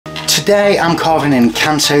Today I'm carving an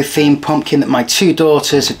Encanto-themed pumpkin that my two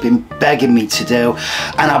daughters have been begging me to do,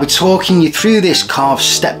 and I'll be talking you through this carve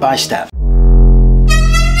step by step.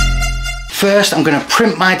 First, I'm going to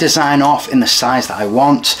print my design off in the size that I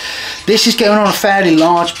want. This is going on a fairly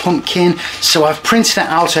large pumpkin, so I've printed it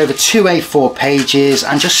out over 2 A4 pages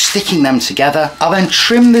and just sticking them together. I'll then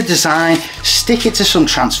trim the design, stick it to some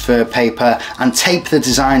transfer paper and tape the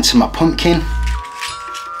design to my pumpkin.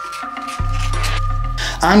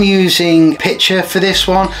 I'm using picture for this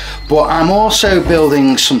one, but I'm also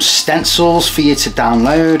building some stencils for you to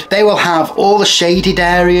download. They will have all the shaded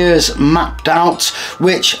areas mapped out,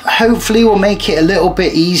 which hopefully will make it a little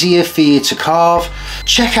bit easier for you to carve.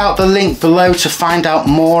 Check out the link below to find out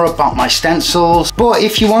more about my stencils. But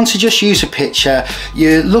if you want to just use a picture,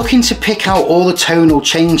 you're looking to pick out all the tonal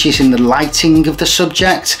changes in the lighting of the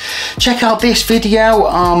subject, check out this video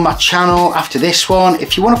on my channel after this one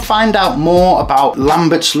if you want to find out more about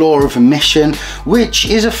Lambert's law of emission, which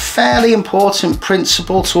is a fairly important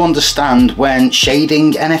principle to understand when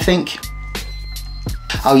shading anything.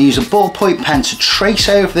 I'll use a ballpoint pen to trace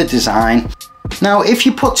over the design. Now, if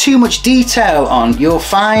you put too much detail on, you'll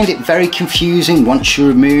find it very confusing once you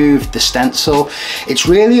remove the stencil. It's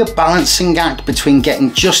really a balancing act between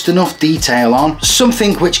getting just enough detail on,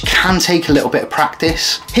 something which can take a little bit of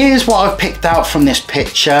practice. Here's what I've picked out from this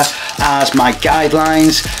picture as my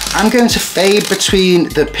guidelines. I'm going to fade between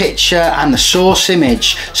the picture and the source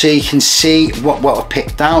image so you can see what I've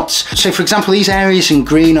picked out. So for example, these areas in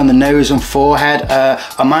green on the nose and forehead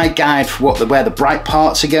are my guide for where the bright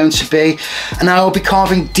parts are going to be. And I will be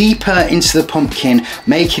carving deeper into the pumpkin,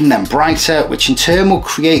 making them brighter, which in turn will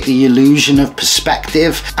create the illusion of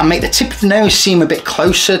perspective and make the tip of the nose seem a bit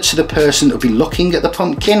closer to the person that will be looking at the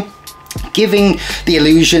pumpkin, giving the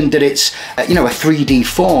illusion that it's a 3D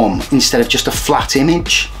form instead of just a flat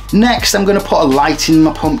image. Next, I'm going to put a light in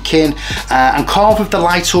my pumpkin and carve with the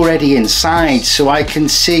light already inside so I can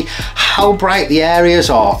see how bright the areas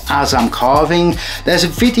are as I'm carving. There's a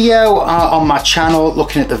video on my channel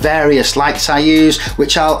looking at the various lights I use,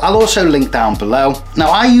 which I'll also link down below. Now,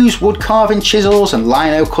 I use wood carving chisels and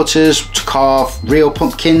lino cutters to carve real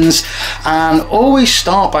pumpkins, and always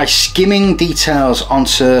start by skimming details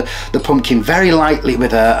onto the pumpkin very lightly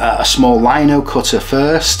with a small lino cutter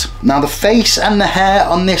first. Now, the face and the hair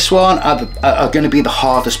on this one are going to be the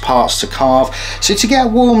hardest parts to carve, so to get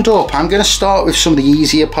warmed up I'm going to start with some of the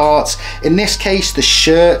easier parts. In this case, the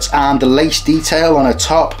shirt and the lace detail on a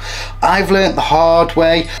top. I've learnt the hard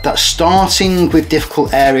way that starting with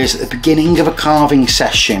difficult areas at the beginning of a carving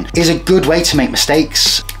session is a good way to make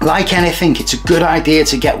mistakes. Like anything, it's a good idea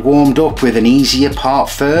to get warmed up with an easier part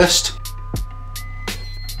first.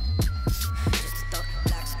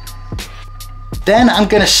 Then I'm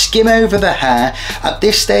going to skim over the hair. At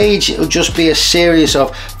this stage, it'll just be a series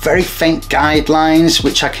of very faint guidelines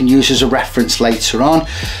which I can use as a reference later on.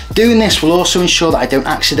 Doing this will also ensure that I don't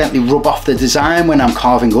accidentally rub off the design when I'm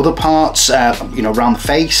carving other parts, around the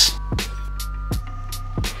face.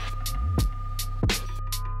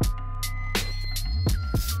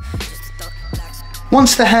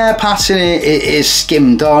 Once the hair pattern is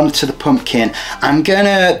skimmed on to the pumpkin, I'm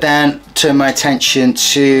gonna then turn my attention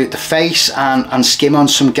to the face and skim on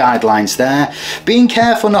some guidelines there, being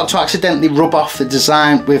careful not to accidentally rub off the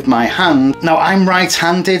design with my hand. Now, I'm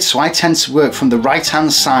right-handed, so I tend to work from the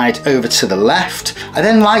right-hand side over to the left. I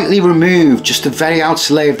then lightly remove just the very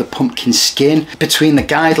outer layer of the pumpkin skin between the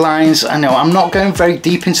guidelines. I know I'm not going very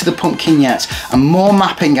deep into the pumpkin yet. I'm more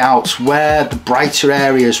mapping out where the brighter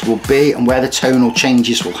areas will be and where the tonal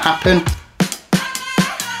changes will happen.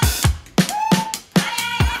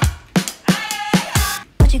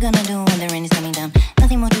 What you gonna do when the rain is coming down?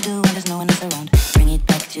 Nothing more to do when there's no one else around. Bring it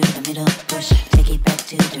back to the middle, push, take it back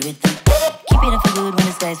to the rhythm. Keep it up for good when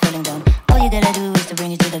the sky's falling down. All you gotta do is to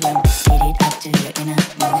bring it to the ground. Hit it up to your inner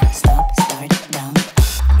move. Stop, start, down.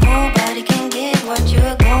 Nobody can get what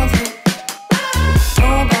you're going through.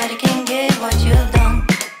 Nobody can get what you've done.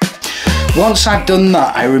 Once I've done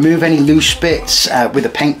that, I remove any loose bits with a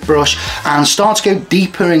paintbrush and start to go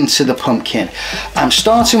deeper into the pumpkin. I'm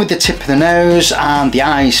starting with the tip of the nose and the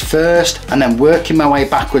eyes first, and then working my way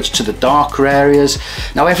backwards to the darker areas.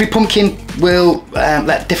 Now, every pumpkin will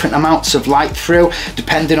let different amounts of light through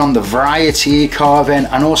depending on the variety you're carving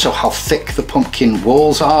and also how thick the pumpkin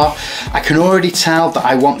walls are. I can already tell that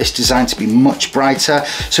I want this design to be much brighter,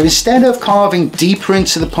 so instead of carving deeper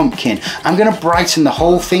into the pumpkin, I'm going to brighten the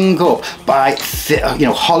whole thing up by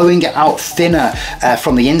hollowing it out thinner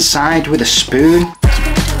from the inside with a spoon.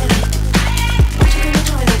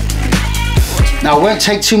 Now, I won't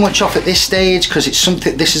take too much off at this stage because it's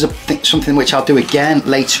something which I'll do again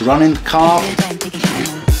later on in the carve.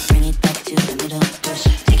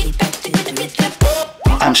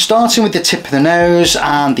 starting with the tip of the nose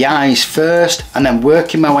and the eyes first, and then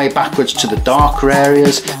working my way backwards to the darker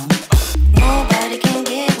areas. Nobody can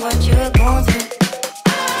get what you're going through.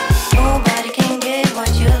 Nobody can get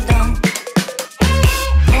what you've done.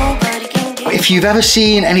 Nobody can get. If you've ever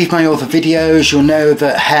seen any of my other videos, you'll know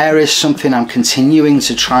that hair is something I'm continuing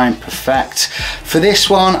to try and perfect. For this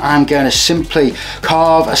one, I'm going to simply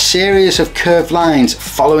carve a series of curved lines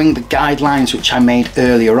following the guidelines which I made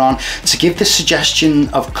earlier on to give the suggestion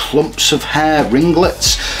of clumps of hair,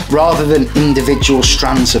 ringlets, rather than individual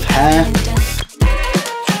strands of hair.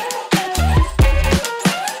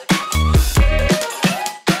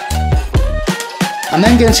 I'm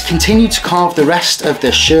then going to continue to carve the rest of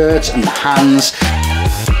the shirt and the hands.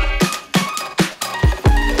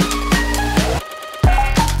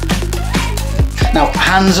 Now,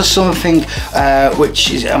 hands are something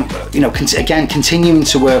which is, again, continuing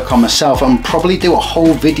to work on myself. I'll probably do a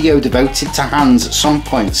whole video devoted to hands at some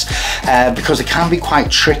points because it can be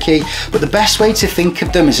quite tricky. But the best way to think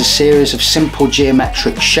of them is a series of simple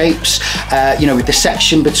geometric shapes, with the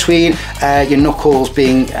section between your knuckles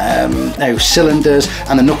being cylinders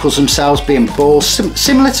and the knuckles themselves being balls,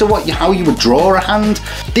 similar to how you would draw a hand.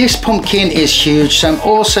 This pumpkin is huge, so I'm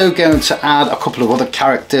also going to add a couple of other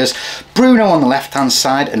characters. Bruno on the left hand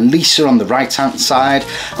side and Lisa on the right hand side.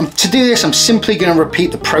 To do this, I'm simply going to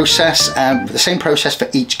repeat the process, the same process for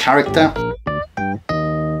each character.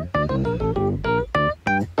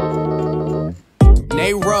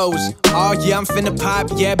 Rose, oh yeah, I'm finna pop,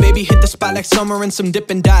 yeah, baby, hit the spot like summer and some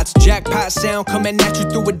dipping dots. Jackpot sound coming at you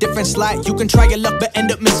through a different slot. You can try your luck but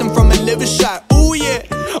end up missing from a liver shot. Ooh yeah,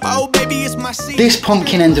 oh baby, it's my season. This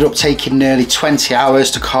pumpkin ended up taking nearly 20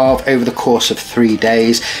 hours to carve over the course of 3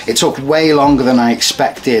 days. It took way longer than I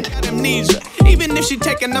expected. Even if she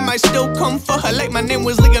taken, I might still come for her like my name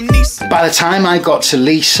was Liam Neeson. By the time I got to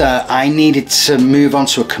Lisa, I needed to move on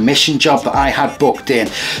to a commission job that I had booked in.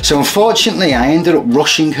 So unfortunately, I ended up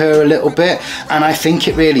rushing her a little bit, and I think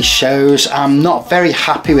it really shows. I'm not very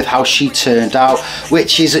happy with how she turned out,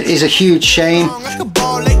 which is a huge shame.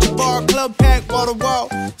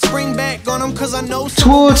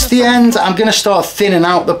 Towards the end, I'm going to start thinning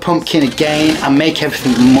out the pumpkin again and make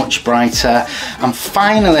everything much brighter. And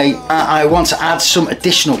finally, I want to add some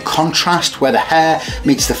additional contrast where the hair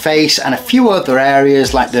meets the face and a few other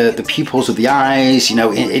areas like the pupils of the eyes,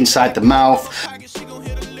 inside the mouth.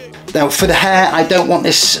 Now for the hair, I don't want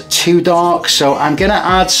this too dark, so I'm going to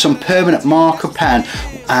add some permanent marker pen,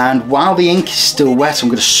 and while the ink is still wet, I'm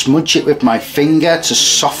going to smudge it with my finger to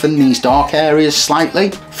soften these dark areas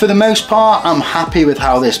slightly. For the most part, I'm happy with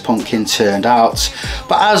how this pumpkin turned out,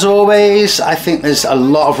 but as always, I think there's a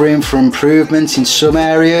lot of room for improvement in some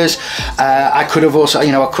areas. I could have also,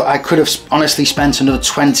 I could have honestly spent another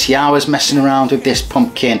 20 hours messing around with this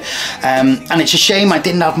pumpkin, and it's a shame I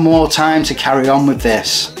didn't have more time to carry on with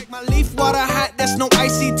this.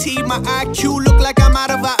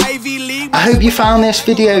 I hope you found this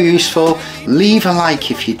video useful. Leave a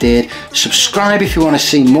like if you did, subscribe if you want to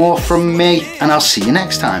see more from me, and I'll see you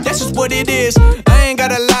next time. That's just what it is. I ain't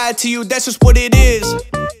gotta lie to you, that's just what it is.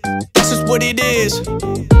 That's just what it is.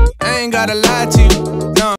 I ain't gotta lie to you. No.